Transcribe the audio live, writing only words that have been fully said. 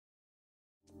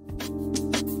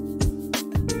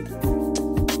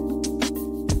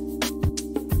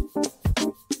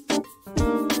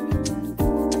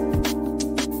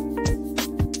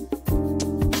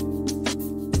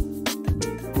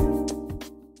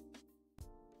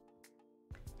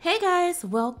Hey guys,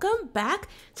 welcome back.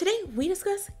 Today we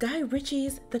discuss Guy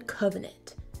Ritchie's The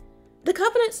Covenant. The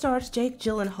Covenant stars Jake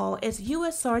Gyllenhaal as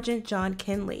US Sergeant John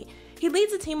Kinley. He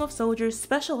leads a team of soldiers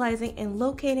specializing in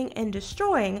locating and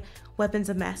destroying weapons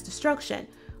of mass destruction.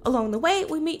 Along the way,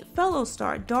 we meet fellow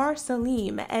star Dar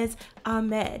Salim as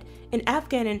Ahmed, an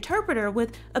Afghan interpreter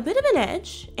with a bit of an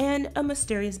edge and a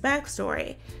mysterious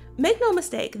backstory. Make no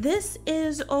mistake, this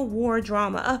is a war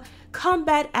drama, a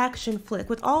combat action flick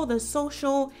with all the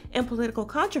social and political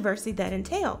controversy that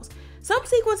entails. Some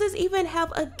sequences even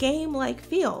have a game-like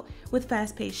feel, with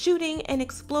fast-paced shooting and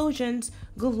explosions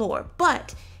galore,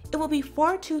 but it will be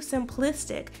far too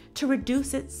simplistic to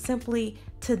reduce it simply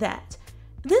to that.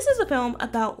 This is a film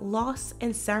about loss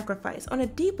and sacrifice on a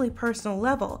deeply personal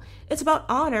level. It's about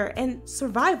honor and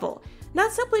survival,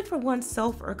 not simply for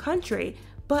oneself or country,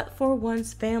 but for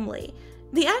one's family.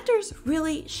 The actors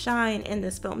really shine in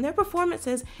this film. Their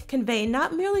performances convey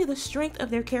not merely the strength of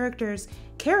their character's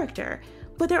character,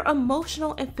 but their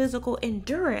emotional and physical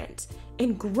endurance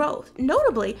and growth,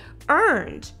 notably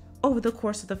earned over the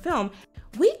course of the film.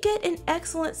 We get an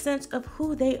excellent sense of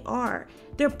who they are,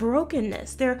 their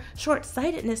brokenness, their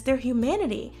short-sightedness, their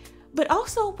humanity, but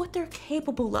also what they're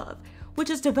capable of, which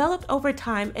is developed over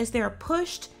time as they are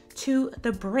pushed to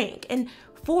the brink and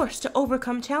forced to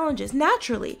overcome challenges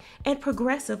naturally and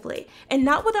progressively, and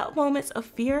not without moments of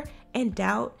fear and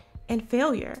doubt and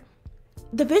failure.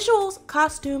 The visuals,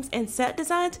 costumes, and set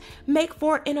designs make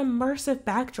for an immersive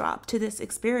backdrop to this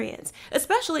experience,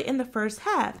 especially in the first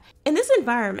half. In this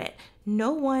environment,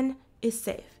 no one is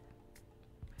safe.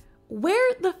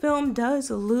 Where the film does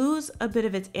lose a bit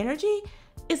of its energy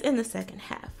is in the second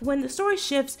half, when the story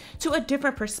shifts to a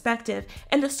different perspective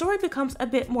and the story becomes a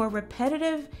bit more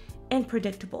repetitive and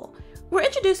predictable. We're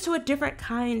introduced to a different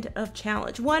kind of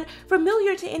challenge, one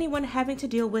familiar to anyone having to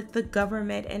deal with the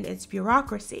government and its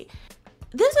bureaucracy.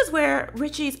 This is where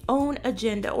Ritchie's own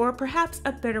agenda, or perhaps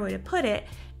a better way to put it,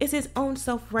 is his own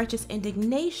self-righteous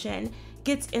indignation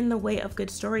gets in the way of good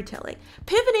storytelling,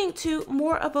 pivoting to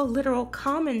more of a literal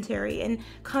commentary and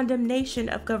condemnation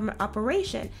of government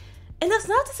operation. And that's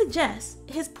not to suggest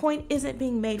his point isn't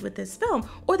being made with this film,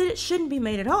 or that it shouldn't be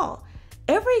made at all.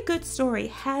 Every good story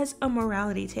has a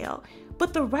morality tale,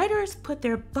 but the writers put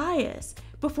their bias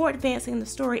before advancing the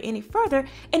story any further,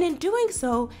 and in doing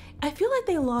so, I feel like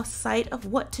they lost sight of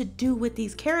what to do with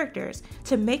these characters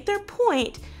to make their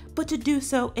point, but to do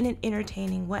so in an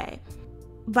entertaining way.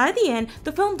 By the end,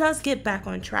 the film does get back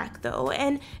on track though,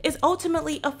 and is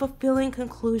ultimately a fulfilling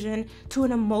conclusion to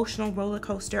an emotional roller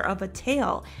coaster of a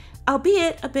tale,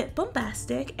 albeit a bit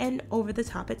bombastic and over the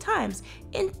top at times,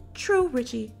 in true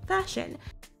Ritchie fashion.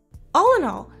 All in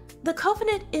all, The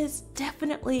Covenant is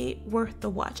definitely worth the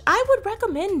watch. I would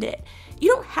recommend it. You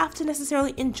don't have to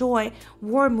necessarily enjoy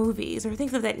war movies or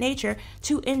things of that nature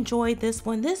to enjoy this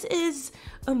one. This is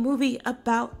a movie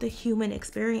about the human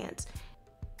experience.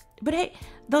 But hey,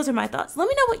 those are my thoughts. Let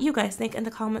me know what you guys think in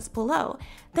the comments below.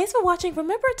 Thanks for watching.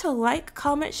 Remember to like,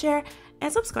 comment, share,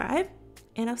 and subscribe,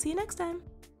 and I'll see you next time.